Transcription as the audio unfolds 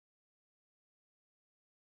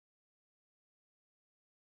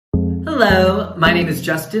Hello, my name is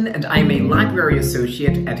Justin and I am a library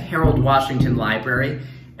associate at Harold Washington Library,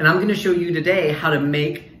 and I'm going to show you today how to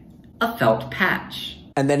make a felt patch.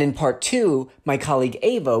 And then in part 2, my colleague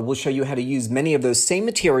Ava will show you how to use many of those same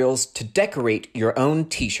materials to decorate your own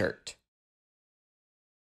t-shirt.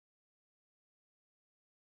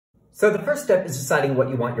 So the first step is deciding what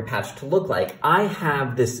you want your patch to look like. I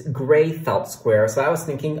have this gray felt square, so I was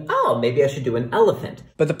thinking, oh, maybe I should do an elephant.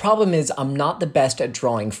 But the problem is I'm not the best at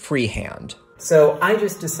drawing freehand. So I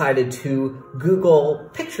just decided to Google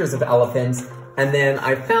pictures of elephants, and then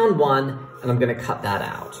I found one, and I'm gonna cut that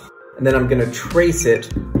out. And then I'm gonna trace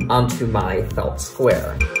it onto my felt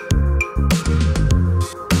square.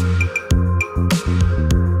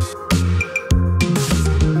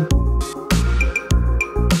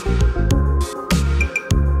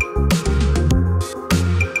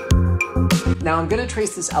 Now I'm gonna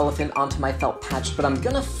trace this elephant onto my felt patch, but I'm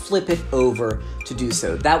gonna flip it over to do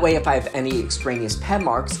so. That way, if I have any extraneous pen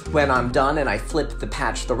marks, when I'm done and I flip the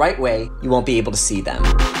patch the right way, you won't be able to see them.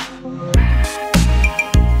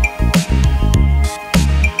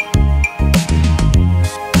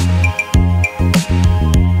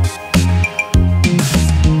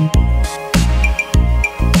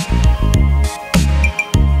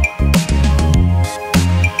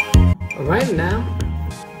 All right, now,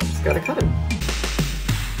 just gotta cut him.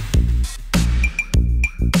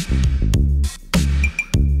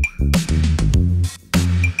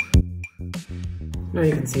 Now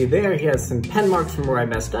you can see there, he has some pen marks from where I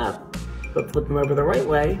messed up, but flip him over the right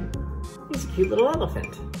way, he's a cute little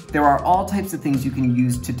elephant. There are all types of things you can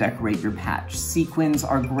use to decorate your patch. Sequins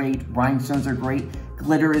are great, rhinestones are great,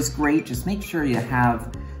 glitter is great. Just make sure you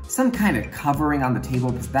have some kind of covering on the table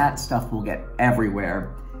because that stuff will get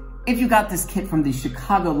everywhere. If you got this kit from the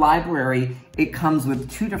Chicago Library, it comes with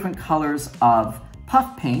 2 different colors of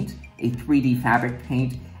puff paint, a 3D fabric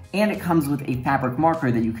paint, and it comes with a fabric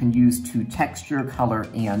marker that you can use to texture, color,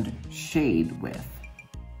 and shade with.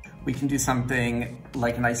 We can do something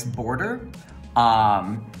like a nice border. So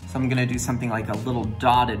I'm gonna do something like a little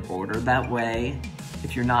dotted border. That way,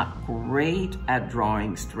 if you're not great at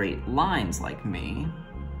drawing straight lines like me,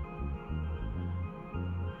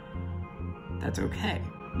 that's okay.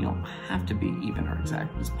 You don't have to be even or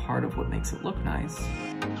exact. It's part of what makes it look nice.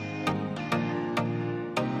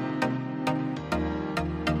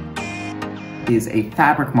 Is a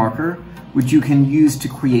fabric marker, which you can use to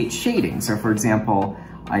create shading. So for example,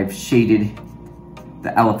 I've shaded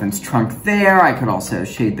the elephant's trunk there. I could also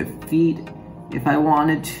shade the feet if I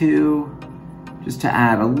wanted to, just to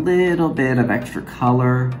add a little bit of extra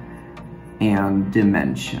color and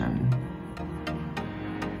dimension.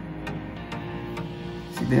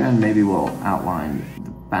 See there, and maybe we'll outline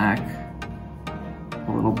the back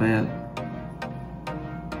a little bit.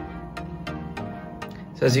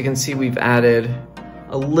 So as you can see, we've added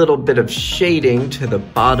a little bit of shading to the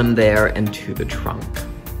bottom there and to the trunk.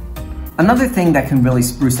 Another thing that can really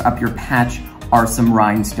spruce up your patch are some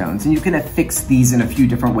rhinestones, and you can affix these in a few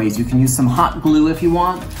different ways. You can use some hot glue if you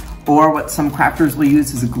want, or what some crafters will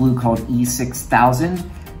use is a glue called E6000.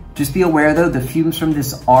 Just be aware though, the fumes from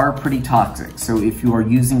this are pretty toxic. So if you are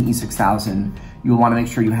using E6000, you'll want to make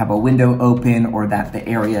sure you have a window open or that the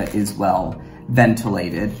area is well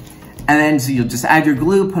ventilated. And then, so you'll just add your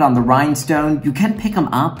glue, put on the rhinestone. You can pick them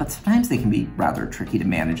up, but sometimes they can be rather tricky to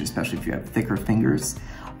manage, especially if you have thicker fingers.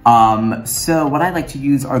 So what I like to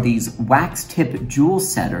use are these wax tip jewel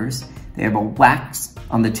setters. They have a wax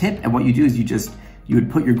on the tip, and what you do is you would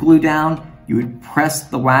put your glue down, you would press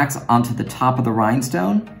the wax onto the top of the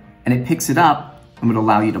rhinestone, and it picks it up and would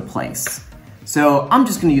allow you to place. So I'm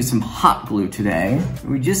just gonna use some hot glue today.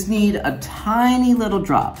 We just need a tiny little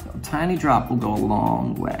drop. A tiny drop will go a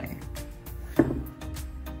long way.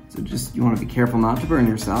 So just, you wanna be careful not to burn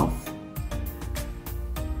yourself.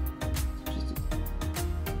 Just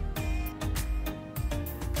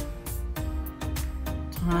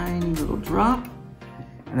a tiny little drop.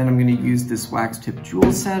 And then I'm gonna use this wax tip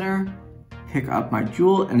jewel setter, pick up my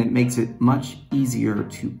jewel, and it makes it much easier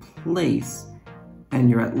to place, and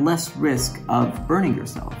you're at less risk of burning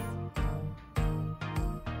yourself.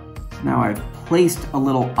 So now I've placed a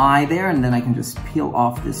little eye there, and then I can just peel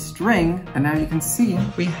off this string, and now you can see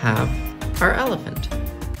We have our elephant.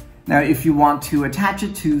 Now, if you want to attach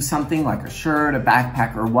it to something like a shirt, a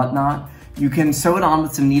backpack, or whatnot, you can sew it on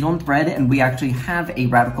with some needle and thread, and we actually have a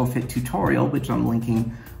Radical Fit tutorial, which I'm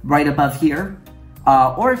linking right above here.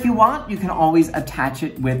 Or if you want, you can always attach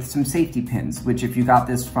it with some safety pins, which if you got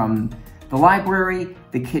this from the library,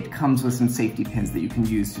 the kit comes with some safety pins that you can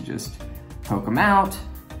use to just poke them out.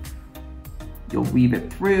 You'll weave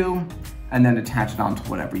it through, and then attach it onto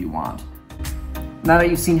whatever you want. Now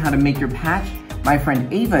that you've seen how to make your patch, my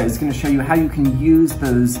friend Ava is going to show you how you can use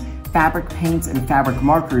those fabric paints and fabric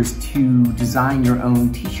markers to design your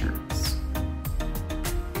own t-shirt.